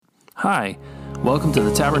Hi, welcome to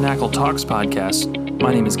the Tabernacle Talks podcast.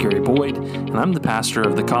 My name is Gary Boyd, and I'm the pastor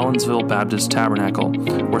of the Collinsville Baptist Tabernacle.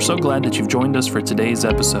 We're so glad that you've joined us for today's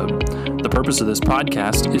episode. The purpose of this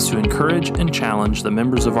podcast is to encourage and challenge the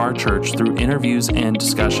members of our church through interviews and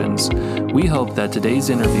discussions. We hope that today's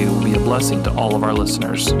interview will be a blessing to all of our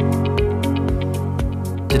listeners.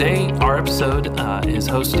 Today, our episode is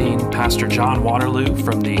hosting Pastor John Waterloo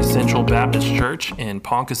from the Central Baptist Church in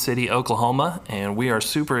Ponca City, Oklahoma, and we are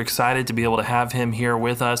super excited to be able to have him here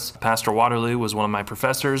with us. Pastor Waterloo was one of my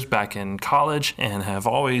professors back in college and have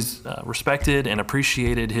always respected and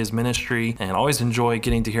appreciated his ministry and always enjoy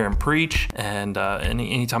getting to hear him preach. And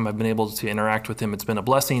anytime I've been able to interact with him, it's been a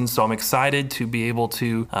blessing. So I'm excited to be able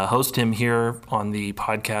to host him here on the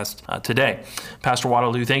podcast today. Pastor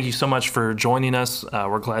Waterloo, thank you so much for joining us.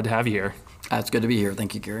 We're glad to have you here. It's good to be here.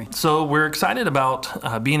 Thank you, Gary. So we're excited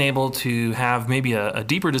about being able to have maybe a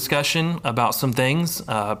deeper discussion about some things.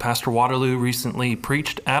 Pastor Waterloo recently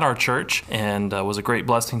preached at our church and was a great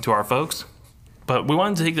blessing to our folks. But we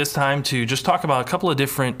wanted to take this time to just talk about a couple of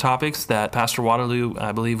different topics that Pastor Waterloo,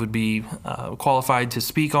 I believe, would be qualified to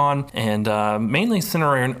speak on, and mainly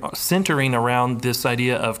centering around this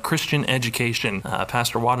idea of Christian education.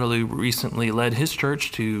 Pastor Waterloo recently led his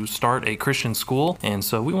church to start a Christian school, and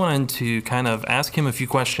so we wanted to kind of ask him a few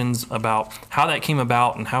questions about how that came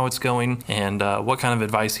about and how it's going, and what kind of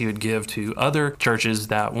advice he would give to other churches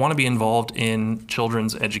that want to be involved in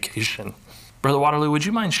children's education. Brother Waterloo, would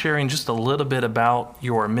you mind sharing just a little bit about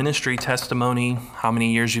your ministry testimony, how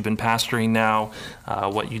many years you've been pastoring now,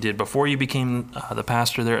 what you did before you became the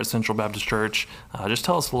pastor there at Central Baptist Church? Just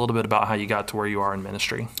tell us a little bit about how you got to where you are in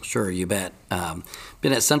ministry. Sure, you bet.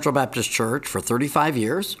 Been at Central Baptist Church for 35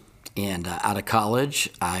 years, and out of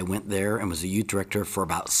college, I went there and was a youth director for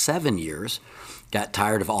about 7 years. Got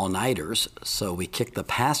tired of all-nighters, so we kicked the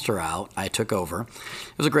pastor out. I took over.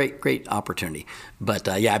 It was a great opportunity. But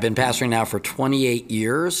I've been pastoring now for 28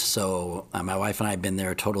 years, so my wife and I have been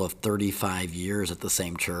there a total of 35 years at the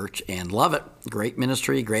same church and love it. Great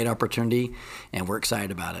ministry, great opportunity, and we're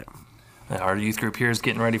excited about it. Our youth group here is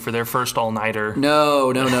getting ready for their first all-nighter.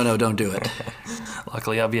 No, don't do it.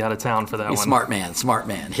 Luckily, I'll be out of town for that one. Smart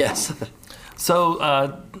man, yes.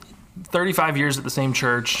 So, 35 years at the same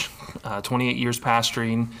church, 28 years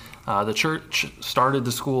pastoring. The church started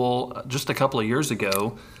the school just a couple of years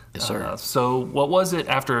ago. Yes, sir. So what was it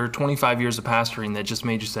after 25 years of pastoring that just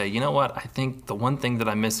made you say, you know what, I think the one thing that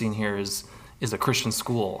I'm missing here is a Christian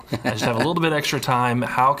school. I just have a little bit extra time.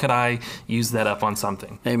 How could I use that up on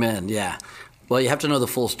something? Amen, yeah. Well, you have to know the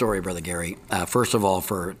full story, Brother Gary. First of all,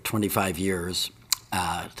 for 25 years,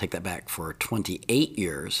 take that back, for 28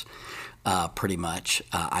 years, pretty much,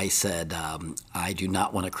 I said, I do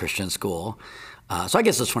not want a Christian school. So I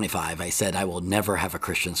guess it's 25. I said, I will never have a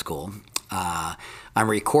Christian school. I'm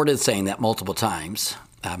recorded saying that multiple times.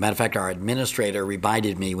 Matter of fact, our administrator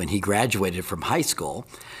reminded me when he graduated from high school,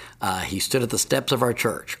 he stood at the steps of our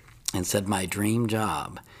church and said, my dream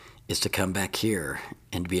job is to come back here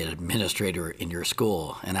and be an administrator in your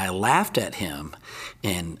school. And I laughed at him,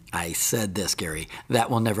 and I said this, Gary, that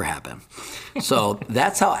will never happen. So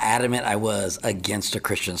that's how adamant I was against a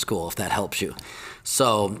Christian school, if that helps you.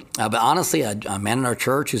 So, but honestly, a man in our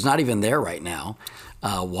church who's not even there right now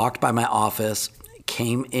walked by my office,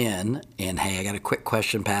 came in, and hey, I got a quick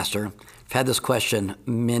question, Pastor. I've had this question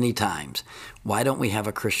many times. Why don't we have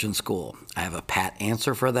a Christian school? I have a pat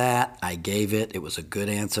answer for that. I gave it. It was a good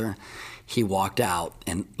answer. He walked out,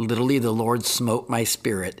 and literally the Lord smote my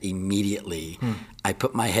spirit immediately. I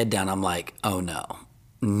put my head down. I'm like, oh,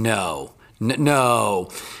 no.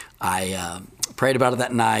 I prayed about it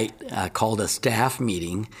that night, called a staff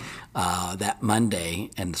meeting that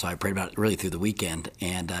Monday, and so I prayed about it really through the weekend,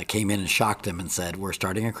 and came in and shocked him and said, we're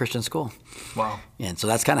starting a Christian school. Wow. And so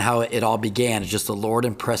that's kind of how it all began. It's just the Lord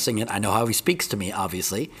impressing it. I know how he speaks to me,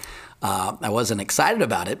 obviously. I wasn't excited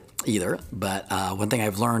about it either, but one thing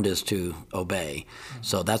I've learned is to obey.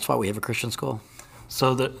 So that's why we have a Christian school.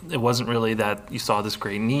 So it wasn't really that you saw this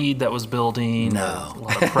great need that was building, no. A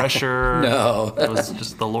lot of pressure. No. It was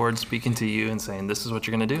just the Lord speaking to you and saying, this is what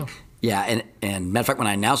you're going to do. Yeah, and matter of fact, when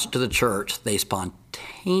I announced it to the church, they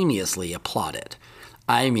spontaneously applauded.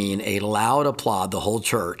 I mean, a loud applaud, the whole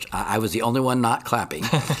church. I was the only one not clapping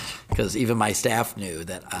because even my staff knew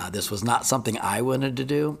that this was not something I wanted to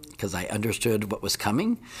do because I understood what was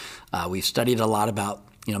coming. We've studied a lot about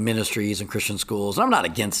ministries and Christian schools. And I'm not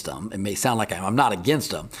against them. It may sound like I'm not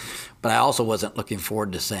against them, but I also wasn't looking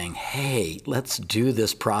forward to saying, hey, let's do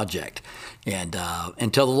this project. And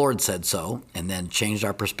until the Lord said so, and then changed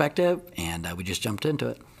our perspective, and we just jumped into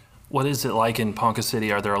it. What is it like in Ponca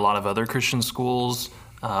City? Are there a lot of other Christian schools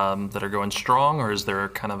that are going strong, or is there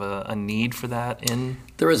kind of a need for that in?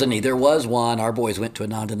 There is a need. There was one. Our boys went to a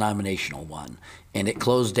non-denominational one, and it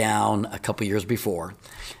closed down a couple years before.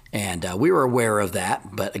 And we were aware of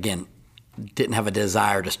that, but again, didn't have a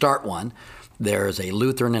desire to start one. There's a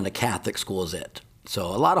Lutheran and a Catholic school is it. So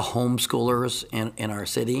a lot of homeschoolers in our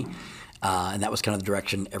city, and that was kind of the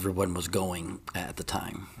direction everyone was going at the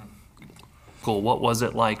time. Cool. What was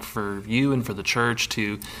it like for you and for the church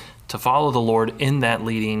to follow the Lord in that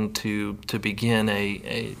leading to begin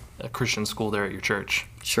a Christian school there at your church?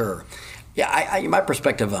 Sure. Yeah, my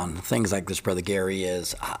perspective on things like this, Brother Gary,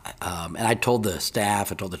 is, and I told the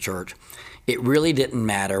staff, I told the church, it really didn't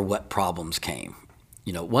matter what problems came.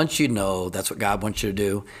 You know, once you know that's what God wants you to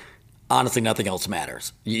do, honestly, nothing else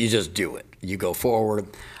matters. You just do it. You go forward.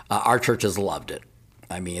 Our church has loved it.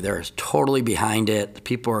 I mean, they're totally behind it.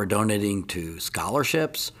 People are donating to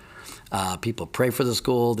scholarships. People pray for the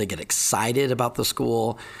school. They get excited about the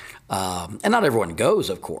school. And not everyone goes,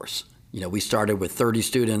 of course. You know, we started with 30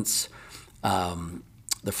 students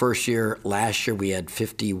the first year. Last year we had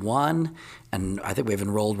 51, and I think we've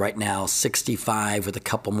enrolled right now 65 with a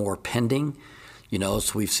couple more pending. You know,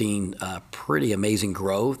 so we've seen pretty amazing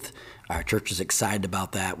growth. Our church is excited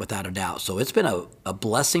about that, without a doubt. So it's been a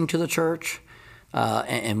blessing to the church,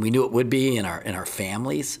 and we knew it would be in our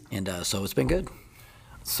families, and so it's been good.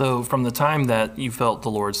 So from the time that you felt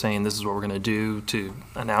the Lord saying, this is what we're going to do, to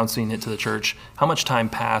announcing it to the church, how much time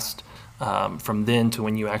passed from then to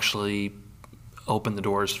when you actually opened the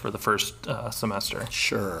doors for the first semester?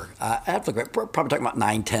 Sure. I have to look, probably talking about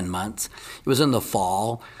 9-10 months. It was in the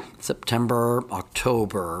fall, September,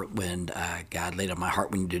 October, when God laid on my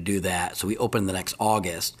heart we need to do that. So we opened the next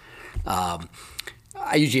August.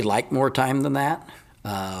 I usually like more time than that.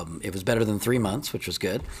 It was better than 3 months, which was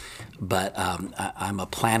good. But I'm a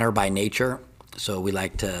planner by nature, so we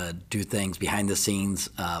like to do things behind the scenes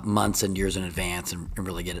months and years in advance and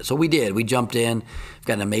really get it. So we did. We jumped in. We've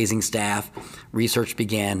got an amazing staff. Research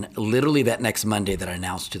began literally that next Monday that I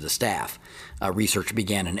announced to the staff. Research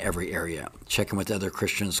began in every area, checking with other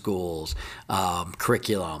Christian schools,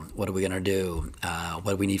 curriculum, what are we going to do,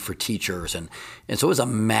 what do we need for teachers. And so it was a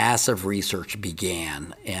massive research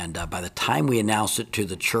began. And by the time we announced it to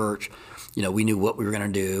the church, you know, we knew what we were going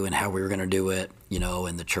to do and how we were going to do it, you know,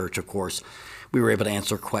 and the church, of course, we were able to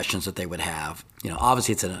answer questions that they would have. You know,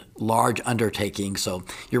 obviously it's a large undertaking, so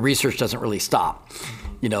your research doesn't really stop,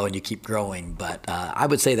 you know, and you keep growing. But I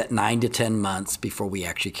would say that 9 to 10 months before we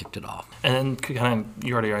actually kicked it off. And then kind of,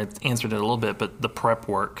 you already answered it a little bit, but the prep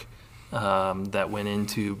work that went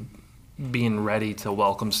into being ready to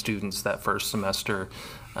welcome students that first semester,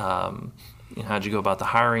 you know, how'd you go about the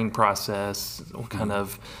hiring process? What kind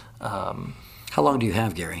of... How long do you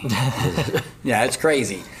have, Gary? Yeah, it's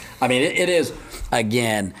crazy. I mean, it is,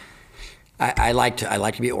 again, I like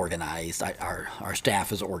to be organized. Our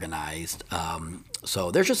staff is organized.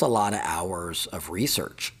 So there's just a lot of hours of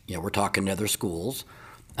research. You know, we're talking to other schools,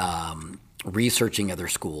 researching other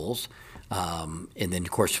schools. And then,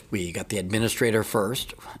 of course, we got the administrator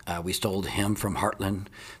first. We stole him from Heartland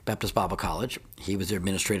Baptist Bible College. He was the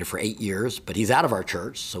administrator for 8 years, but he's out of our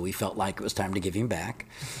church, so we felt like it was time to give him back.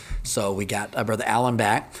 So we got Brother Allen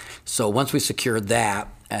back. So once we secured that,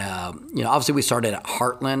 you know, obviously we started at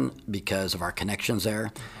Heartland because of our connections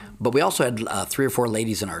there, but we also had 3 or 4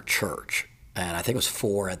 ladies in our church, and I think it was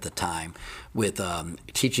 4 at the time, with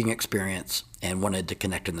teaching experience and wanted to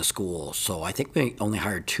connect in the school. So I think we only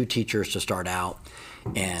hired 2 teachers to start out,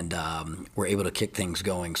 and were able to kick things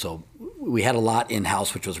going. So we had a lot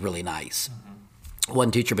in-house, which was really nice.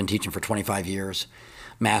 One teacher been teaching for 25 years,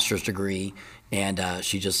 master's degree, and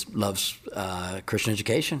she just loves Christian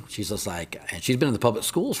education. She's just like, and she's been in the public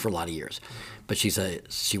schools for a lot of years, but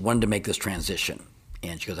she wanted to make this transition,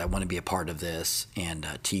 and she goes, I want to be a part of this and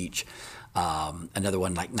teach. Another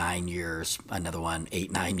one like 9 years, another one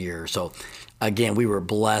 8-9 years. So again, we were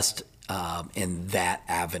blessed in that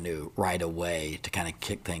avenue right away to kind of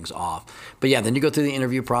kick things off. But yeah, then you go through the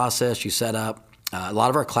interview process, you set up a lot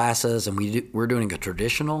of our classes, and we're doing a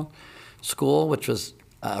traditional school, which was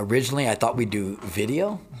originally I thought we'd do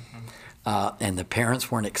video, and the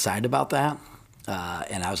parents weren't excited about that.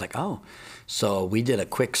 And I was like, oh, so we did a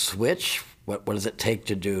quick switch. What does it take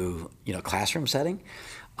to do, you know, classroom setting?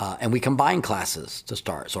 And we combined classes to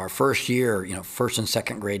start. So our first year, you know, 1st and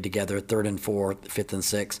 2nd grade together, 3rd and 4th, 5th and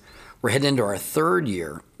 6th. We're heading into our 3rd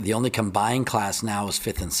year. The only combined class now is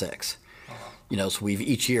 5th and 6th. You know, so we've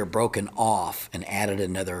each year broken off and added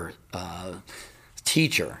another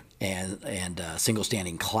teacher and single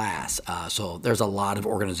standing class. So there's a lot of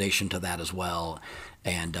organization to that as well.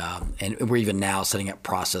 And we're even now setting up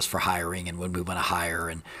process for hiring and when we want to hire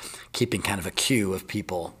and keeping kind of a queue of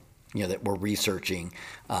people, that we're researching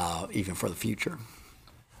even for the future.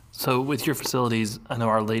 So with your facilities, I know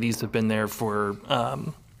our ladies have been there for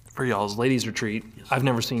y'all's ladies retreat. Yes. I've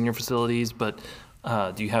never seen your facilities, but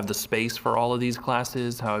do you have the space for all of these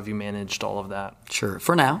classes? How have you managed all of that? Sure.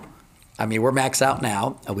 For now. I mean, we're maxed out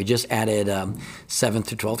now. We just added 7th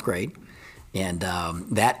through 12th grade. And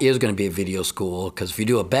that is going to be a video school because if you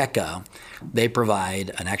do a Becca, they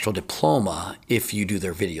provide an actual diploma if you do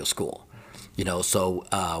their video school. So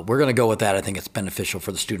we're going to go with that. I think it's beneficial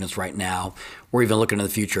for the students right now. We're even looking in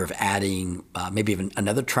the future of adding maybe even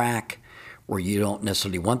another track where you don't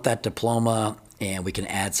necessarily want that diploma, and we can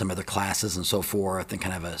add some other classes and so forth and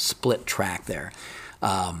kind of a split track there.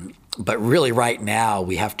 But really right now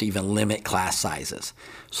we have to even limit class sizes.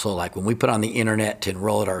 So like when we put on the internet to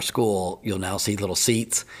enroll at our school, you'll now see little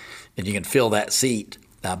seats and you can fill that seat.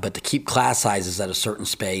 But to keep class sizes at a certain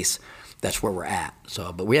space, that's where we're at.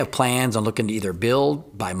 So, but we have plans on looking to either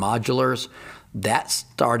build by modulars. That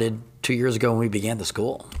started 2 years ago when we began the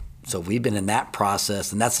school. So we've been in that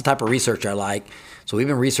process, and that's the type of research I like. So we've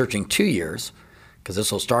been researching 2 years, because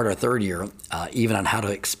this will start our third year, even on how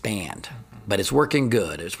to expand. But it's working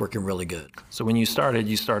good. It's working really good. So when you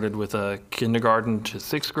started with a kindergarten to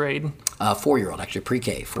 6th grade? 4-year-old, actually,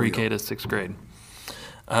 pre-K. Pre-K to 6th grade.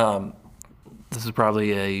 This is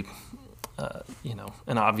probably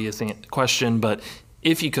an obvious question, but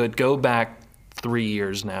if you could go back 3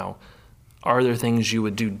 years now, are there things you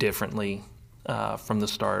would do differently from the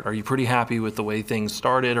start? Are you pretty happy with the way things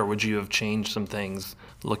started, or would you have changed some things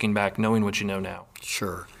looking back, knowing what you know now?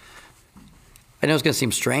 Sure. I know it's going to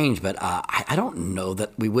seem strange, but I don't know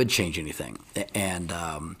that we would change anything. And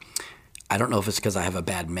I don't know if it's because I have a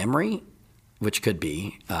bad memory, which could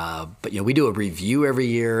be. But we do a review every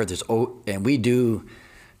year. And we do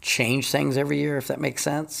change things every year, if that makes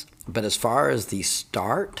sense. But as far as the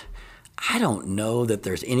start, I don't know that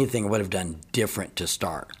there's anything I would have done different to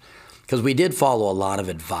start. Because we did follow a lot of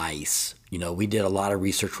advice. We did a lot of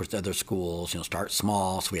research with other schools. Start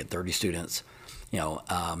small. So we had 30 students.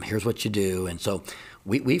 Here's what you do. And so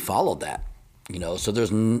we followed that, so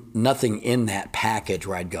there's nothing in that package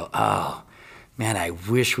where I'd go, oh, man, I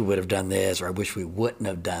wish we would have done this, or I wish we wouldn't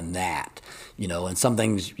have done that, and some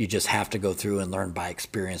things you just have to go through and learn by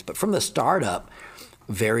experience. But from the startup,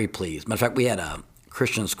 very pleased. Matter of fact, we had a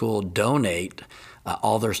Christian school donate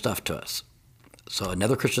all their stuff to us. So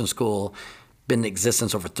another Christian school, been in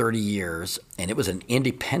existence over 30 years, and it was an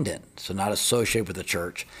independent, so not associated with the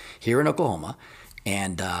church, here in Oklahoma.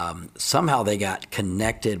 And somehow they got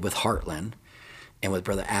connected with Heartland and with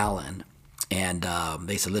Brother Allen. And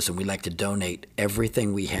they said, listen, we'd like to donate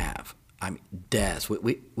everything we have.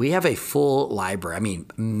 We have a full library,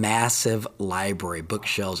 massive library,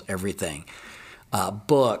 bookshelves, everything.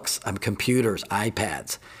 Books, computers,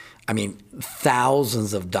 iPads.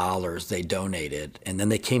 Thousands of dollars they donated. And then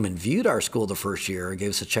they came and viewed our school the first year and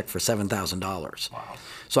gave us a check for $7,000. Wow.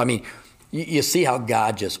 So, you see how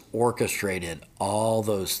God just orchestrated all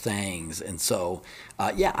those things. And so,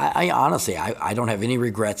 I honestly, I don't have any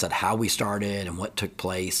regrets at how we started and what took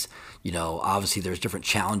place. Obviously there's different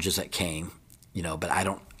challenges that came, but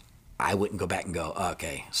I wouldn't go back and go,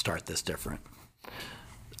 okay, start this different.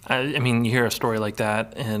 You hear a story like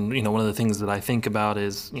that, and one of the things that I think about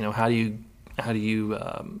is, how do you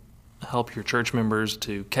help your church members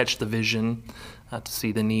to catch the vision, to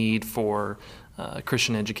see the need for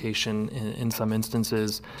Christian education in some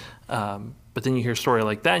instances, but then you hear a story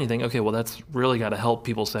like that, and you think, okay, well, that's really got to help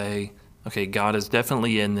people say, okay, God is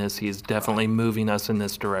definitely in this. He is definitely moving us in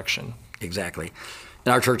this direction. Exactly,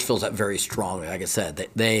 and our church feels that very strongly. Like I said,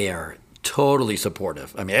 they are totally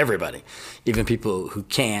supportive. Everybody, even people who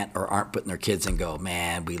can't or aren't putting their kids in, go,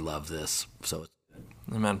 man, we love this. So,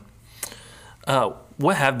 amen.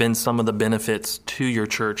 What have been some of the benefits to your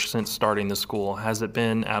church since starting the school? Has it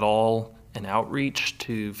been at all an outreach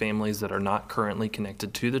to families that are not currently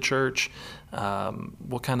connected to the church?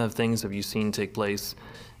 What kind of things have you seen take place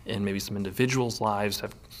in maybe some individuals' lives?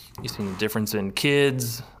 Have you seen a difference in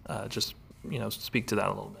kids? Just speak to that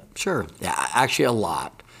a little bit. Sure. Yeah, actually a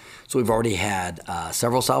lot. So we've already had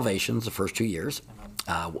several salvations the first 2 years.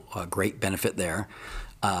 A great benefit there.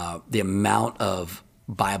 The amount of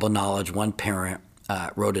Bible knowledge. One parent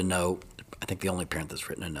wrote a note. I think the only parent that's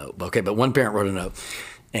written a note. Okay, but one parent wrote a note.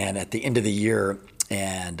 And at the end of the year,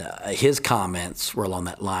 and his comments were along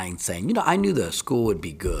that line saying, I knew the school would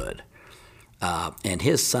be good. And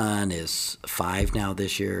his son is 5 now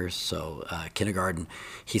this year, so kindergarten.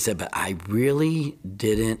 He said, but I really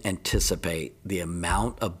didn't anticipate the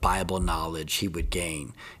amount of Bible knowledge he would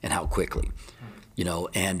gain and how quickly.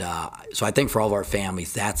 And so I think for all of our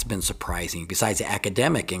families, that's been surprising. Besides the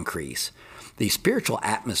academic increase, the spiritual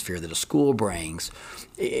atmosphere that a school brings,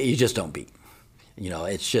 you just don't beat.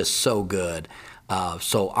 It's just so good.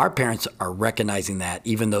 So our parents are recognizing that.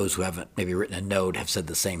 Even those who haven't maybe written a note have said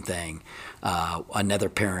the same thing. Another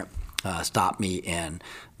parent stopped me, and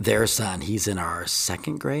their son, he's in our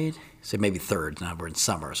 2nd grade, so maybe 3rd. Now we're in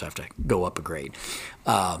summer, so I have to go up a grade.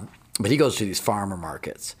 But he goes to these farmer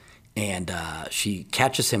markets, and she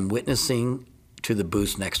catches him witnessing to the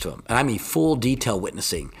booths next to him. And I mean full detail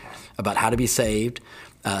witnessing about how to be saved,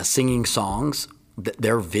 singing songs.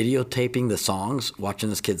 They're videotaping the songs, watching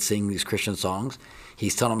this kid sing these Christian songs.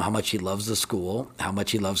 He's telling them how much he loves the school, how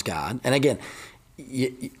much he loves God. And again,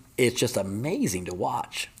 it's just amazing to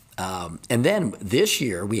watch. And then this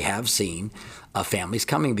year, we have seen families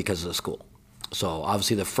coming because of the school. So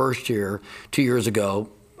obviously the first year, 2 years ago,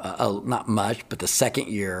 not much, but the second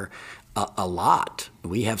year, a lot.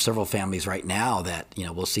 We have several families right now that,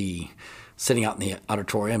 we'll see sitting out in the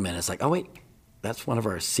auditorium, and it's like, oh, wait, that's one of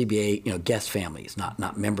our CBA, guest families,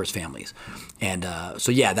 not members' families. And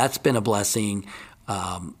so, yeah, that's been a blessing.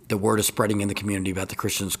 The word is spreading in the community about the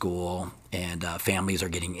Christian school, and families are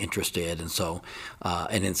getting interested. And so,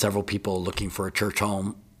 and then several people looking for a church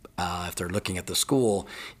home. If they're looking at the school,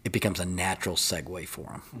 it becomes a natural segue for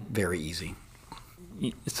them. Very easy.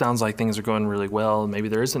 It sounds like things are going really well. Maybe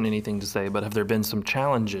there isn't anything to say, but have there been some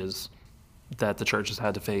challenges that the church has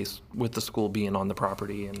had to face with the school being on the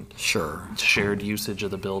property and Sure. shared usage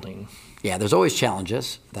of the building? Yeah, there's always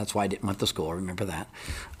challenges. That's why I didn't want the school. Remember that.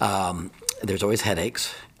 There's always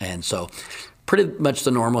headaches. And so pretty much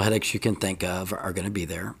the normal headaches you can think of are going to be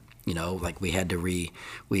there. Like we had to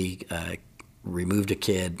removed a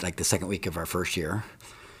kid like the second week of our first year.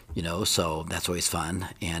 So that's always fun.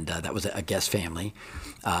 And that was a guest family.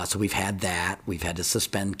 So we've had that. We've had to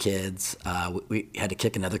suspend kids. We had to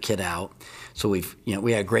kick another kid out. So we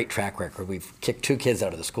had a great track record. We've kicked 2 kids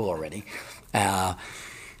out of the school already.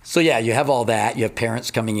 So yeah, you have all that. You have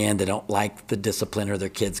parents coming in that don't like the discipline or their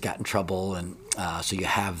kids got in trouble. And so you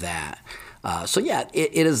have that. So yeah,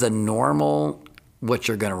 it is a normal what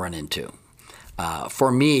you're going to run into.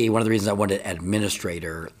 For me, one of the reasons I wanted an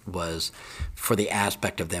administrator was for the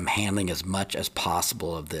aspect of them handling as much as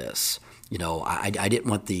possible of this. I didn't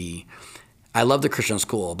want I love the Christian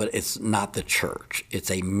school, but it's not the church.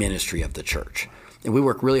 It's a ministry of the church. And we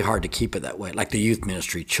work really hard to keep it that way, like the youth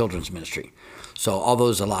ministry, children's ministry. So although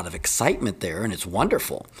there's a lot of excitement there, and it's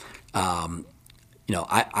wonderful,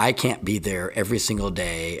 I can't be there every single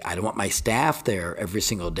day. I don't want my staff there every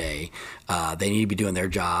single day. They need to be doing their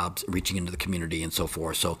jobs, reaching into the community and so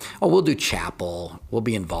forth. So, we'll do chapel. We'll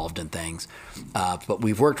be involved in things. But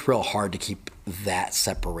we've worked real hard to keep that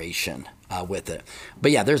separation with it.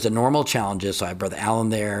 But yeah, there's the normal challenges. So I have Brother Allen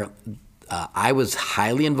there. I was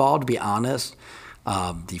highly involved, to be honest,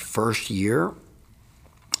 the first year,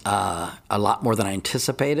 a lot more than I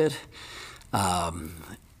anticipated.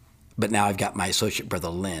 But now I've got my associate brother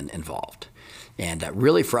Lynn involved. And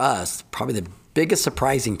really for us, probably the biggest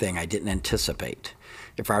surprising thing I didn't anticipate,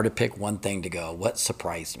 if I were to pick one thing to go, what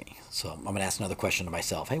surprised me? So I'm going to ask another question to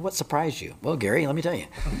myself. Hey, what surprised you? Well, Gary, let me tell you.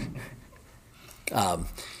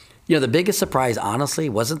 The biggest surprise, honestly,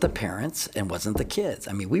 wasn't the parents and wasn't the kids.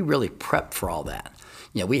 I mean, we really prepped for all that.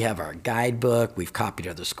 We have our guidebook. We've copied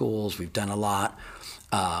other schools. We've done a lot.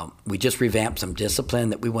 We just revamped some discipline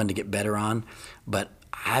that we wanted to get better on. But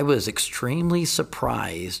I was extremely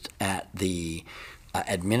surprised at the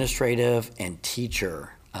administrative and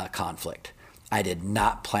teacher conflict. I did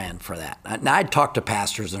not plan for that. Now, I'd talked to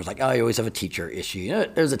pastors, and it was like, oh, you always have a teacher issue.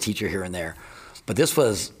 There's a teacher here and there. But this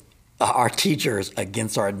was our teachers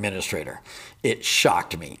against our administrator. It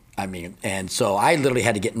shocked me. And so I literally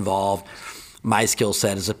had to get involved. My skill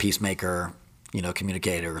set as a peacemaker,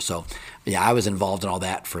 communicator. So, yeah, I was involved in all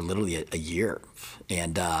that for literally a year.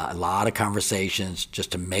 And a lot of conversations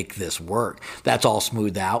just to make this work. That's all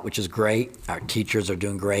smoothed out, which is great. Our teachers are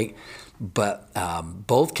doing great. But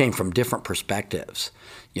both came from different perspectives.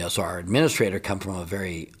 So our administrator come from a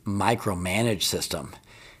very micromanaged system.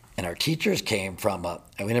 And our teachers came from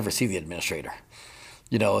and we never see the administrator.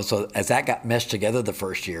 So as that got meshed together the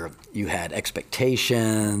first year, you had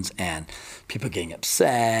expectations and people getting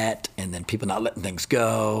upset and then people not letting things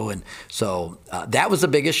go. And so that was the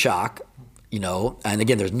biggest shock, And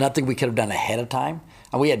again, there's nothing we could have done ahead of time.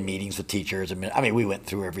 And we had meetings with teachers. We went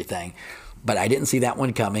through everything. But I didn't see that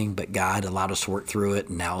one coming. But God allowed us to work through it.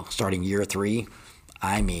 And now starting year 3,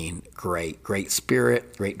 I mean, great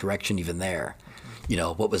spirit, great direction even there.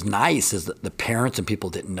 What was nice is that the parents and people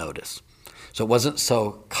didn't notice. So it wasn't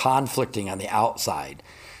so conflicting on the outside,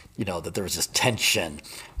 that there was this tension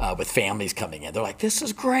with families coming in. They're like, this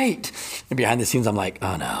is great. And behind the scenes, I'm like,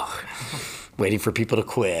 oh no, waiting for people to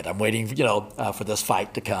quit. I'm waiting, for this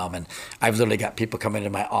fight to come. And I've literally got people coming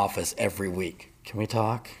into my office every week. Can we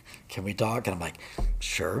talk? Can we talk? And I'm like,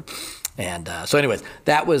 sure. And so anyways,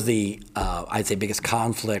 that was the, I'd say, biggest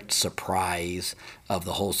conflict, surprise of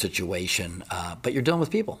the whole situation. But you're dealing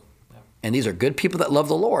with people. And these are good people that love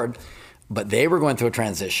the Lord, but they were going through a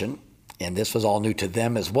transition. And this was all new to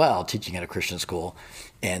them as well, teaching at a Christian school.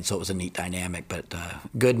 And so it was a neat dynamic, but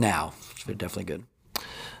good now. It's definitely good.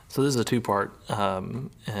 So this is a two-part,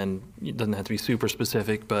 and it doesn't have to be super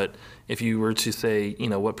specific, but if you were to say,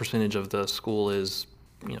 what percentage of the school is,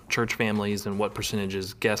 church families and what percentage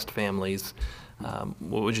is guest families,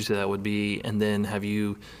 what would you say that would be? And then have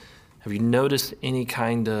you noticed any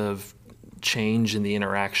kind of change in the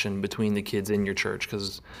interaction between the kids in your church?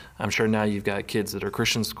 Because I'm sure now you've got kids that are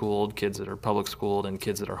Christian schooled, kids that are public schooled, and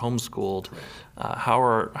kids that are homeschooled. How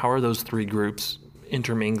are those three groups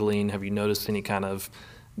intermingling? Have you noticed any kind of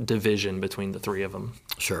division between the three of them?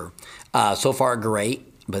 Sure. So far, great.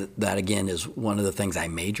 But that, again, is one of the things I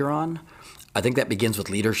major on. I think that begins with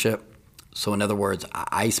leadership. So in other words,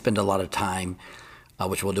 I spend a lot of time,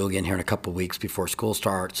 which we'll do again here in a couple of weeks before school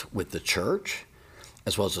starts, with the church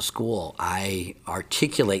as well as the school. I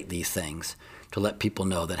articulate these things to let people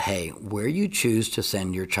know that, hey, where you choose to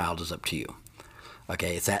send your child is up to you.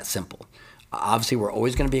 Okay, it's that simple. Obviously, we're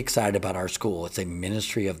always going to be excited about our school. It's a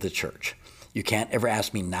ministry of the church. You can't ever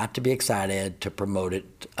ask me not to be excited, to promote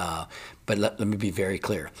it, but let me be very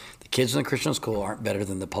clear. The kids in the Christian school aren't better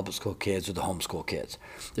than the public school kids or the homeschool kids.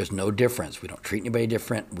 There's no difference. We don't treat anybody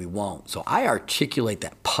different. We won't. So I articulate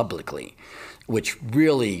that publicly, which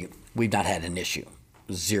really we've not had an issue,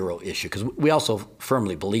 zero issue, because we also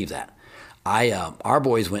firmly believe that. Our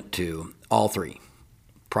boys went to all three,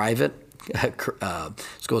 private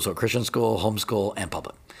schools, so Christian school, homeschool, and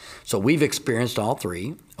public. So we've experienced all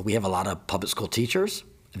three. We have a lot of public school teachers.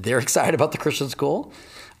 They're excited about the Christian school.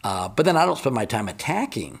 But then I don't spend my time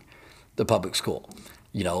attacking the public school.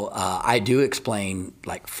 I do explain,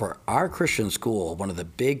 like for our Christian school, one of the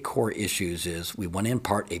big core issues is we want to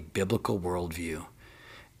impart a biblical worldview.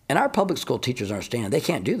 And our public school teachers understand they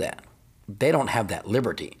can't do that. They don't have that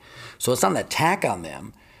liberty. So it's not an attack on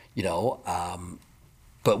them,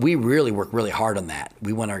 but we really work really hard on that.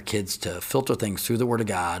 We want our kids to filter things through the Word of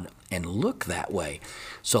God and look that way.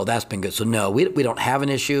 So that's been good. So no, we don't have an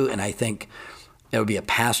issue, and I think it would be a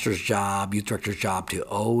pastor's job, youth director's job to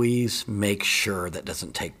always make sure that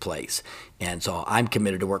doesn't take place. And so I'm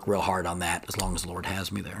committed to work real hard on that as long as the Lord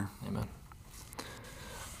has me there. Amen.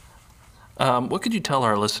 What could you tell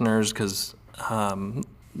our listeners, because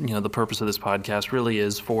the purpose of this podcast really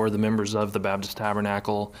is for the members of the Baptist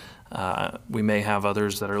Tabernacle. We may have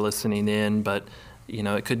others that are listening in, but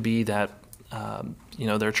it could be that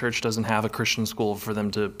their church doesn't have a Christian school for them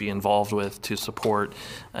to be involved with, to support,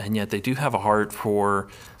 and yet they do have a heart for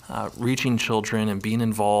reaching children and being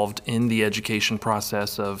involved in the education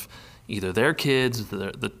process of either their kids,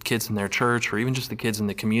 the kids in their church, or even just the kids in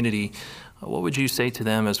the community. What would you say to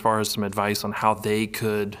them as far as some advice on how they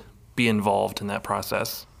could be involved in that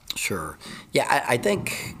process? Sure. Yeah, I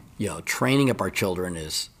think, training up our children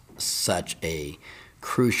is such a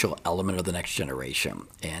crucial element of the next generation,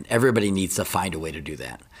 and everybody needs to find a way to do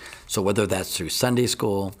that. So whether that's through Sunday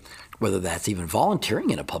school, whether that's even volunteering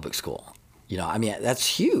in a public school,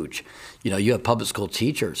 that's huge. You have public school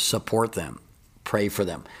teachers, support them, pray for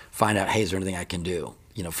them, find out, hey, is there anything I can do,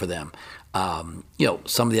 for them?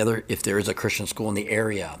 Some of the other, if there is a Christian school in the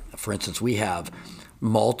area, for instance, we have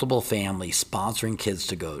multiple families sponsoring kids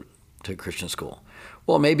to go to a Christian school.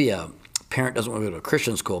 Well, maybe a parent doesn't want to go to a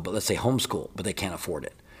Christian school, but let's say homeschool, but they can't afford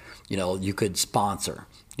it. You could sponsor.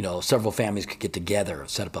 Several families could get together,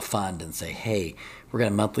 set up a fund and say, hey, we're going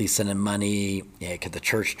to monthly send in money. Yeah, could the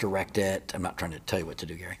church direct it? I'm not trying to tell you what to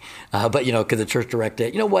do, Gary. But, could the church direct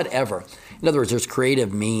it? Whatever. In other words, there's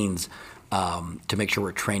creative means to make sure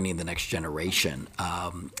we're training the next generation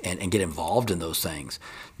and get involved in those things.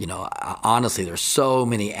 Honestly, there's so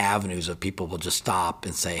many avenues of people will just stop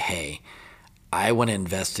and say, hey, I want to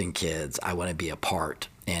invest in kids. I want to be a part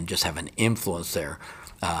and just have an influence there.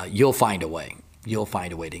 You'll find a way. You'll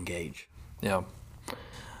find a way to engage. Yeah.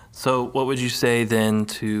 So what would you say then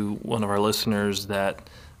to one of our listeners that,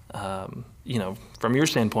 from your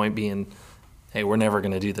standpoint being, hey, we're never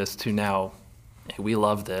going to do this, to now, hey, we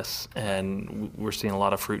love this and we're seeing a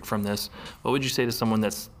lot of fruit from this. What would you say to someone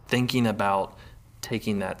that's thinking about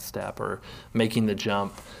taking that step or making the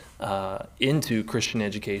jump into Christian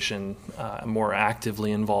education, more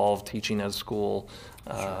actively involved, teaching at a school.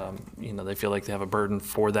 They feel like they have a burden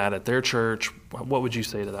for that at their church. What would you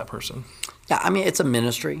say to that person? Yeah, I mean, it's a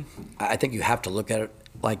ministry. I think you have to look at it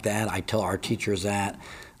like that. I tell our teachers that.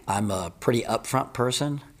 I'm a pretty upfront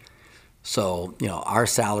person. So, our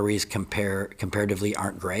salaries comparatively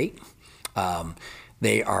aren't great.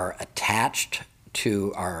 They are attached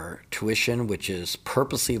to our tuition, which is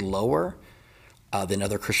purposely lower than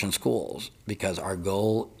other Christian schools, because our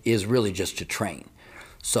goal is really just to train.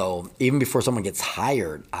 So even before someone gets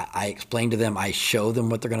hired, I explain to them, I show them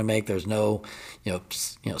what they're going to make. There's no,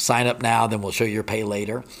 sign up now, then we'll show you your pay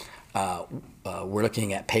later. We're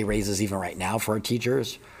looking at pay raises even right now for our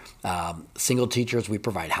teachers. Single teachers, we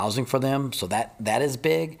provide housing for them, so that is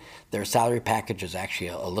big. Their salary package is actually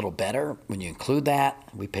a little better when you include that.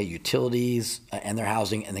 We pay utilities and their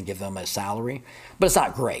housing and then give them a salary. But it's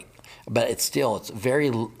not great. But it's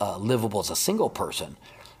very livable as a single person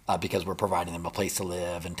because we're providing them a place to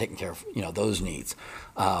live and taking care of those needs.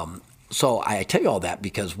 So I tell you all that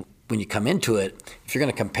because when you come into it, if you're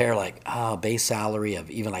going to compare base salary of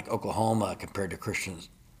even like Oklahoma compared to Christian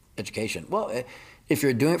education, well, if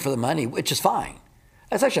you're doing it for the money, which is fine,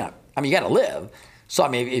 that's actually not. I mean, you got to live. So I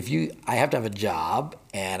mean, I have to have a job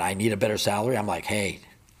and I need a better salary, I'm like, hey,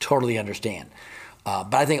 totally understand.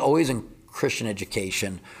 But I think always in Christian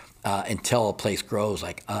education, until a place grows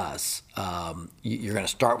like us, you're going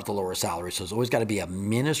to start with the lower salary. So there's always got to be a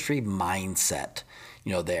ministry mindset,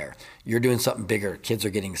 there. You're doing something bigger. Kids are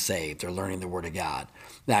getting saved. They're learning the Word of God.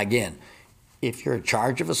 Now, again, if you're in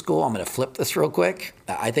charge of a school, I'm going to flip this real quick.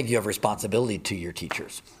 I think you have responsibility to your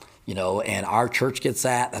teachers, and our church gets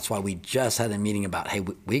that. That's why we just had a meeting about, hey,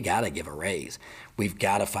 we got to give a raise. We've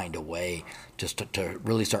got to find a way just to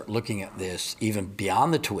really start looking at this even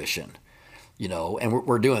beyond the tuition. And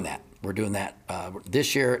we're doing that. We're doing that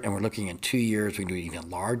this year, and we're looking in 2 years, we can do an even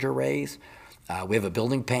larger raise. We have a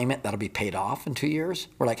building payment that'll be paid off in 2 years.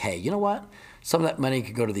 We're like, hey, you know what? Some of that money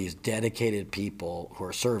could go to these dedicated people who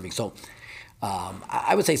are serving. So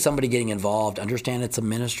I would say somebody getting involved, understand it's a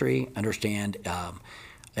ministry, understand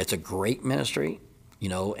it's a great ministry,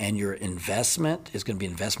 and your investment is going to be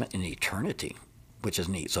investment in eternity, which is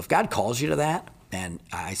neat. So if God calls you to that, then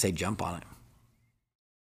I say jump on it.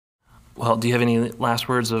 Well, do you have any last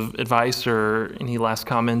words of advice or any last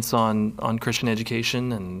comments on Christian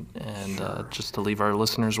education and Sure. Just to leave our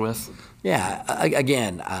listeners with? Yeah,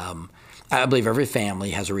 again, I believe every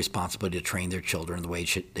family has a responsibility to train their children the way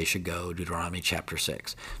they should go, Deuteronomy chapter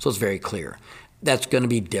 6. So it's very clear. That's going to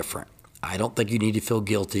be different. I don't think you need to feel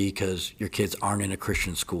guilty because your kids aren't in a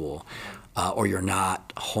Christian school or you're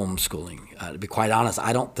not homeschooling. To be quite honest,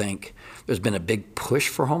 I don't think there's been a big push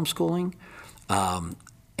for homeschooling.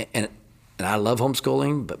 And I love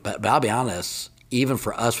homeschooling, but I'll be honest, even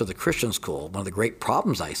for us, for the Christian school, one of the great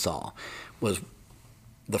problems I saw was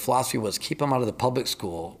the philosophy was keep them out of the public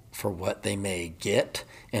school for what they may get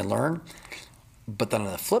and learn, but then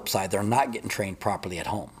on the flip side, they're not getting trained properly at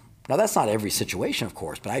home. Now, that's not every situation, of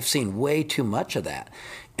course, but I've seen way too much of that.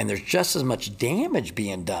 And there's just as much damage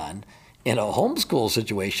being done in a homeschool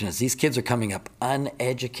situation as these kids are coming up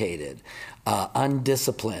uneducated,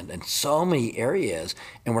 undisciplined in so many areas.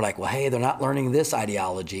 And we're like, well, hey, they're not learning this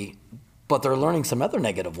ideology, but they're learning some other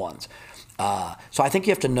negative ones. So I think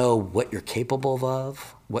you have to know what you're capable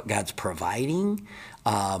of, what God's providing.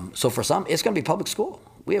 So for some, it's going to be public school.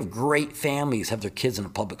 We have great families have their kids in a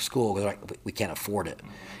public school. They're like, we can't afford it.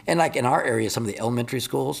 And like in our area, some of the elementary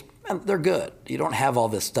schools, they're good. You don't have all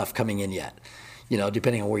this stuff coming in yet,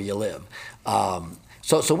 depending on where you live.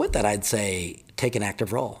 So with that, I'd say take an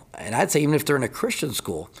active role. And I'd say even if they're in a Christian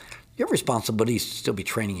school, your responsibility is to still be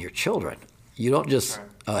training your children. You don't just,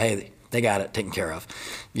 oh, hey, they got it taken care of.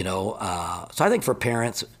 So I think for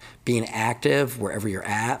parents, being active wherever you're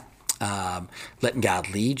at, letting God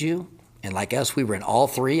lead you. And like us, we were in all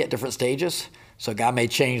three at different stages. So God may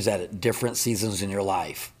change that at different seasons in your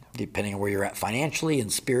life. Depending on where you're at financially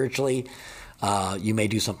and spiritually, you may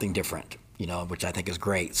do something different, which I think is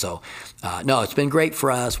great. So, no, it's been great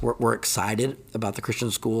for us. We're excited about the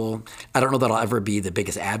Christian school. I don't know that I'll ever be the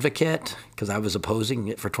biggest advocate because I was opposing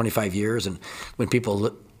it for 25 years. And when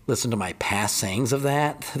people listen to my past sayings of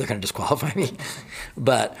that, they're going to disqualify me.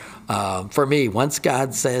 But for me, once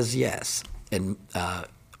God says yes, and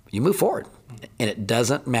you move forward. And it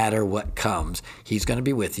doesn't matter what comes. He's going to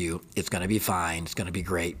be with you. It's going to be fine. It's going to be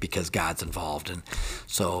great because God's involved. And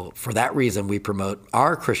so for that reason, we promote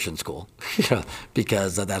our Christian school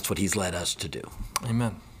because that's what he's led us to do.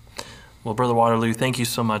 Amen. Well, Brother Waterloo, thank you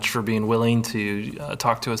so much for being willing to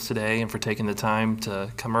talk to us today and for taking the time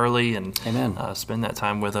to come early and spend that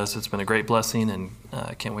time with us. It's been a great blessing, and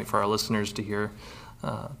I can't wait for our listeners to hear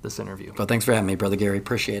this interview. Well, thanks for having me, Brother Gary.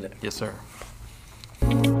 Appreciate it. Yes, sir.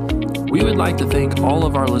 We would like to thank all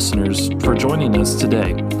of our listeners for joining us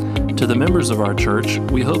today. To the members of our church,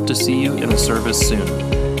 we hope to see you in a service soon.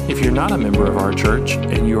 If you're not a member of our church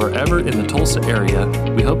and you are ever in the Tulsa area,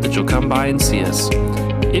 we hope that you'll come by and see us.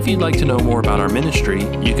 If you'd like to know more about our ministry,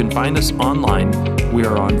 you can find us online. We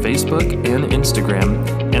are on Facebook and Instagram,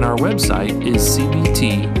 and our website is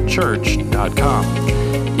cbtchurch.com.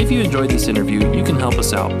 If you enjoyed this interview, you can help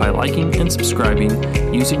us out by liking and subscribing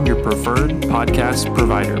using your preferred podcast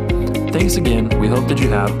provider. Thanks again. We hope that you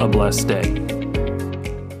have a blessed day.